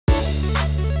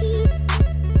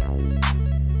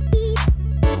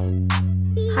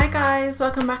guys,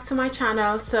 welcome back to my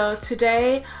channel. So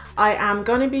today I am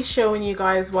going to be showing you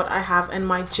guys what I have in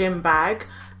my gym bag.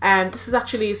 This is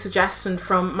actually a suggestion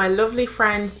from my lovely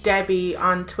friend Debbie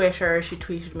on Twitter. She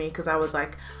tweeted me because I was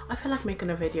like, I feel like making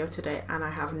a video today and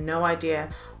I have no idea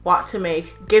what to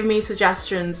make. Give me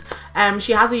suggestions.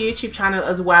 She has a YouTube channel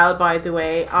as well, by the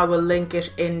way. I will link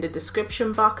it in the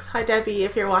description box. Hi Debbie,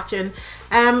 if you're watching.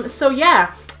 So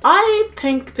yeah, I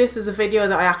think this is a video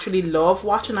that I actually love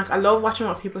watching. Like, I love watching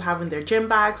what people have in their gym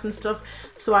bags and stuff.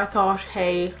 So I thought,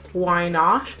 hey, why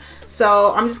not?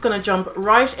 So I'm just gonna jump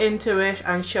right into it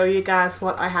and show you guys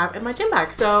what I have in my gym bag.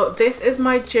 So this is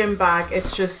my gym bag.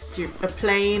 It's just a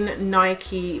plain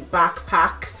Nike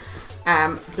backpack,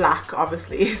 black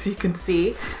obviously, as you can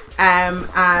see.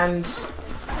 And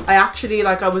I actually,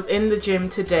 like, I was in the gym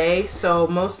today, so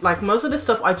most of the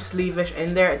stuff I just leave it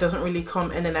in there. It doesn't really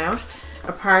come in and out,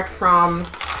 apart from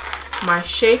my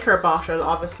shaker bottle,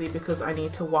 obviously, because I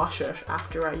need to wash it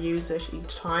after I use it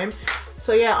each time.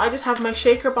 So yeah, I just have my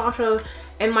shaker bottle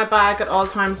in my bag at all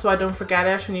times so I don't forget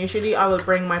it, and usually I will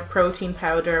bring my protein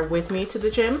powder with me to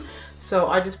the gym. So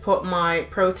I just put my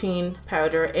protein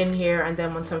powder in here, and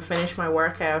then once I'm finished my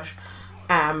workout,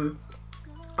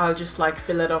 I'll just like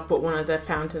fill it up with one of the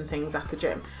fountain things at the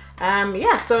gym.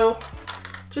 Yeah, so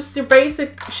just your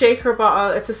basic shaker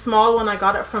bottle. It's a small one. I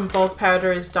got it from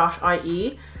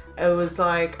Bulkpowders.ie. It was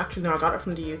like, actually no, I got it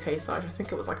from the UK side. I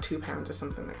think it was like £2 or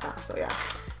something like that. So yeah,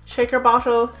 shaker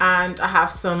bottle. And I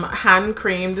have some hand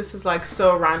cream. This is like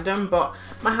so random, but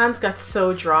my hands get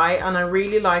so dry and I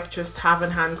really like just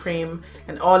having hand cream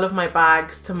in all of my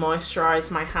bags to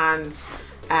moisturize my hands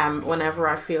whenever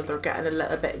I feel they're getting a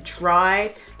little bit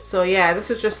dry. So yeah, this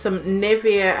is just some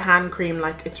Nivea hand cream.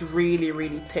 Like, it's really,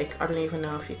 really thick. I don't even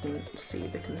know if you can see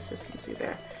the consistency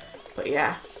there, but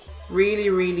yeah, really,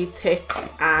 really thick,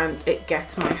 and it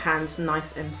gets my hands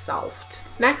nice and soft.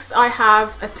 Next, I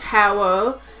have a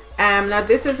towel. Now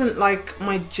this isn't like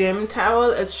my gym towel,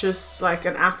 it's just like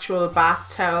an actual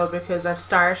bath towel, because I've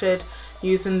started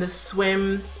using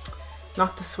the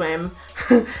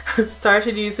I've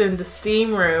started using the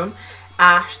steam room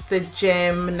at the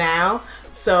gym now.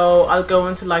 So I'll go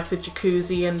into like the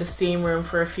jacuzzi and the steam room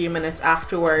for a few minutes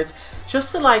afterwards,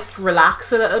 just to like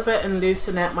relax a little bit and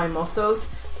loosen out my muscles.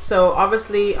 So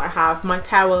obviously I have my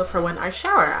towel for when I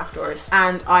shower afterwards,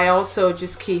 and I also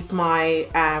just keep my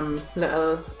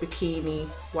little bikini.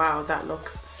 Wow, that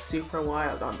looks super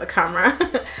wild on the camera.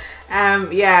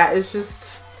 Yeah, it's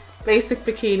just basic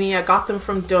bikini. I got them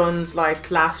from Dunn's like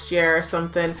last year or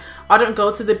something. I don't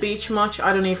go to the beach much.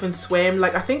 I don't even swim.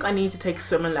 Like, I think I need to take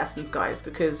swimming lessons, guys,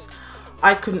 because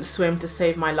I couldn't swim to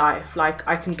save my life. Like,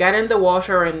 I can get in the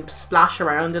water and splash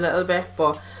around a little bit,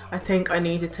 but I think I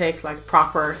need to take like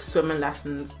proper swimming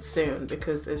lessons soon,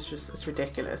 because it's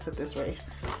ridiculous at this rate.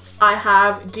 I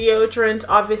have deodorant,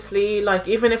 obviously. Like,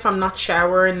 even if I'm not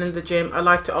showering in the gym, I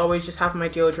like to always just have my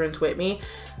deodorant with me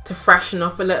to freshen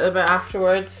up a little bit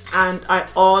afterwards. And I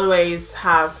always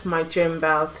have my gym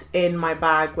belt in my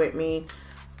bag with me.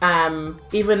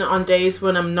 Even on days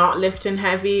when I'm not lifting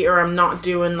heavy, or I'm not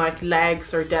doing like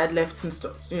legs or deadlifts and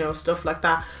stuff, you know, stuff like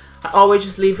that, I always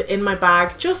just leave it in my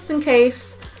bag just in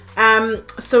case.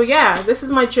 So yeah, this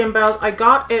is my gym belt. I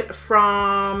got it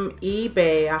from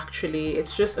eBay, actually.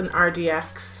 It's just an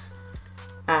RDX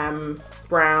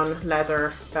brown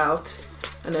leather belt,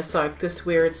 and it's like this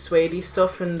weird suede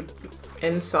stuff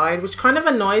inside, which kind of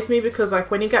annoys me, because like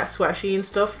when you get sweaty and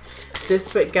stuff,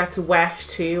 this bit gets wet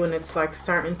too, and it's like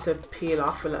starting to peel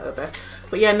off a little bit.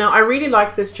 But yeah, no, I really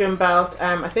like this gym belt.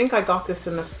 I think I got this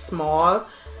in a small,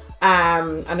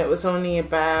 and it was only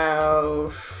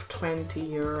about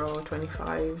 €20,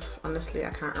 25. Honestly,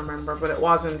 I can't remember, but it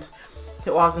wasn't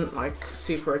like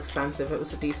super expensive. It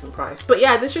was a decent price. But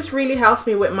yeah, this just really helps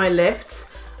me with my lifts.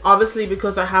 Obviously,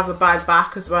 because I have a bad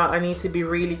back as well, I need to be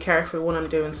really careful when I'm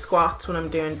doing squats, when I'm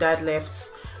doing deadlifts,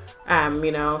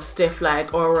 you know, stiff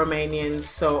leg or Romanians.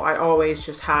 So I always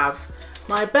just have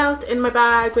my belt in my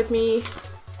bag with me.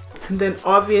 And then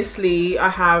obviously I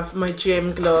have my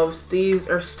gym gloves. These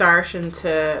are starting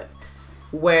to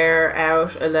wear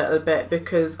out a little bit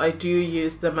because I do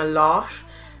use them a lot.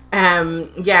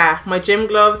 Yeah, my gym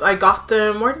gloves, I got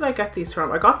them, where did I get these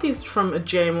from? I got these from a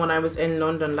gym when I was in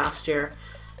London last year.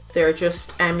 They're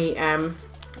just MEM.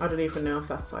 I don't even know if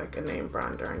that's like a name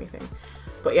brand or anything,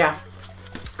 but yeah,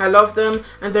 I love them.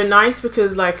 And they're nice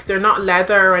because like they're not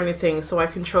leather or anything, so I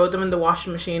can throw them in the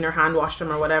washing machine or hand wash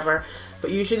them or whatever.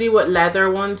 But usually with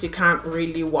leather ones, you can't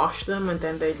really wash them, and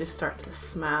then they just start to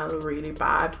smell really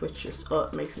bad, which just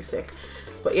makes me sick.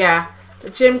 But yeah,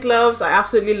 the gym gloves, I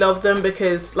absolutely love them,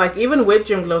 because like even with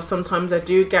gym gloves, sometimes I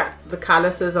do get the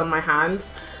calluses on my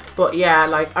hands. But yeah,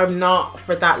 like I'm not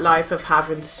for that life of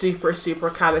having super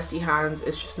callousy hands.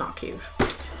 It's just not cute.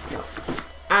 No.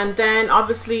 And then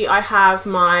obviously I have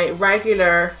my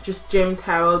regular just gym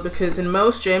towel, because in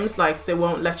most gyms, like, they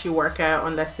won't let you work out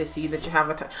unless they see that you have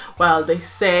a towel. Well, they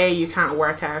say you can't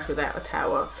work out without a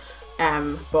towel.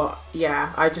 But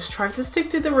yeah, I just try to stick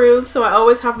to the rules. So I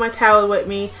always have my towel with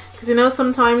me, because you know,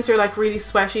 sometimes you're like really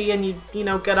sweaty and you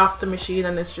know, get off the machine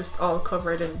and it's just all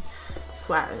covered in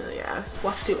sweat. Yeah.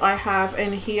 What do I have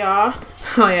in here?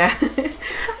 Oh yeah,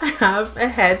 I have a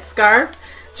headscarf.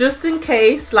 Just in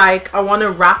case, like, I want to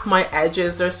wrap my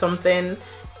edges or something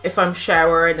if I'm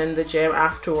showering in the gym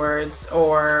afterwards,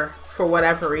 or for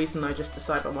whatever reason I just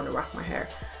decide I want to wrap my hair.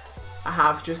 I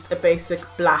have just a basic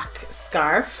black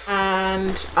scarf,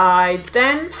 and I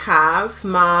then have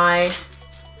my,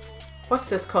 what's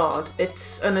this called?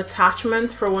 It's an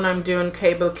attachment for when I'm doing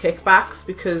cable kickbacks,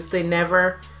 because they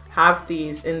never have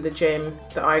these in the gym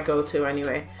that I go to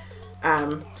anyway.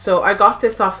 So I got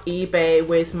this off eBay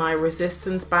with my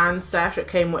resistance band set. It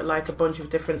came with like a bunch of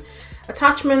different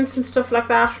attachments and stuff like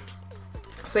that.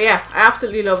 So yeah, I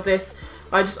absolutely love this.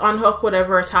 I just unhook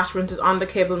whatever attachment is on the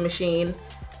cable machine,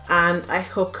 and I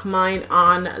hook mine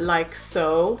on like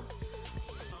so,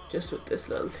 just with this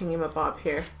little thingamabob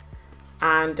here.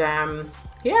 And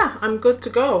yeah, I'm good to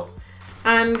go.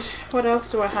 And what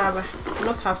else do I have? I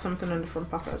must have something in the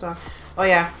front pocket as well. Oh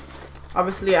yeah,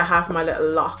 obviously I have my little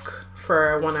lock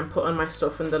for when I'm putting my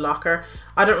stuff in the locker.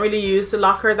 I don't really use the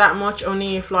locker that much,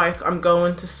 only if like I'm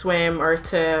going to swim or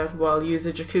to, well, use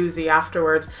a jacuzzi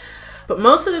afterwards. But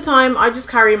most of the time I just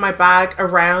carry my bag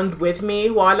around with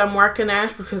me while I'm working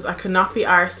out, because I cannot be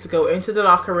arsed to go into the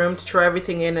locker room to throw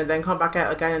everything in and then come back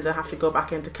out again and then have to go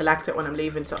back in to collect it when I'm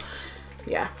leaving. So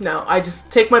yeah, no, I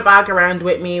just take my bag around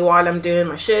with me while I'm doing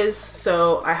my shiz.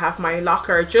 So I have my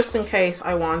locker just in case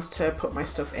I want to put my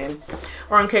stuff in,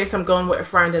 or in case I'm going with a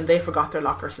friend and they forgot their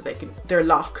locker, so they can, their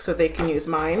lock, so they can use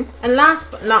mine. And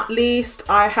last but not least,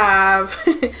 I have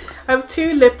I have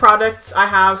 2 lip products. I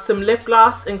have some lip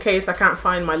gloss in case I can't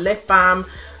find my lip balm.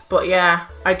 But yeah,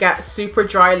 I get super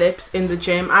dry lips in the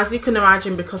gym, as you can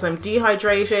imagine, because I'm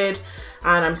dehydrated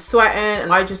and I'm sweating,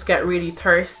 and I just get really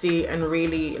thirsty and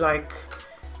really like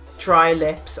dry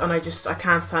lips, and I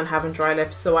can't stand having dry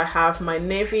lips. So I have my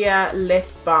Nivea lip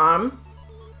balm.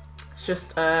 It's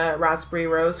just a raspberry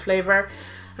rose flavor,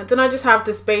 and then I just have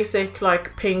this basic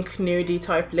like pink nudie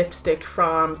type lipstick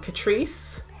from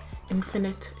Catrice,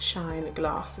 Infinite Shine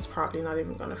Gloss. It's probably not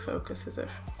even gonna focus, is it?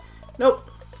 Nope,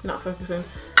 it's not focusing.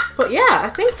 But yeah, I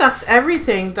think that's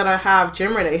everything that I have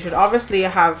gym related. Obviously I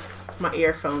have my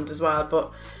earphones as well,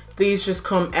 but these just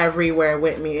come everywhere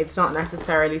with me. It's not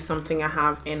necessarily something I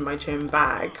have in my gym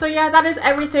bag. So yeah, that is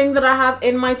everything that I have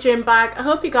in my gym bag. I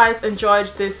hope you guys enjoyed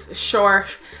this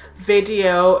short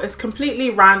video. It's completely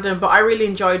random, but I really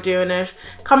enjoyed doing it.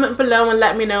 Comment below and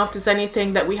let me know if there's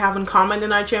anything that we have in common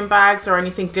in our gym bags, or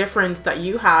anything different that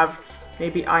you have.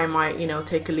 Maybe I might, you know,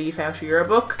 take a leaf out of your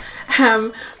book.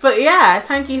 But yeah,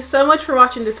 thank you so much for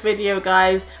watching this video,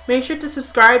 guys. Make sure to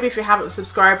subscribe if you haven't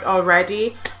subscribed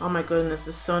already. Oh my goodness,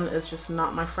 the sun is just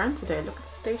not my friend today. Look at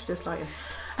the state of this lighting.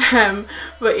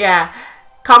 But yeah,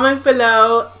 comment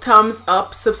below, thumbs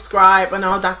up, subscribe, and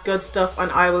all that good stuff,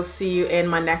 and I will see you in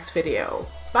my next video.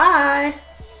 Bye!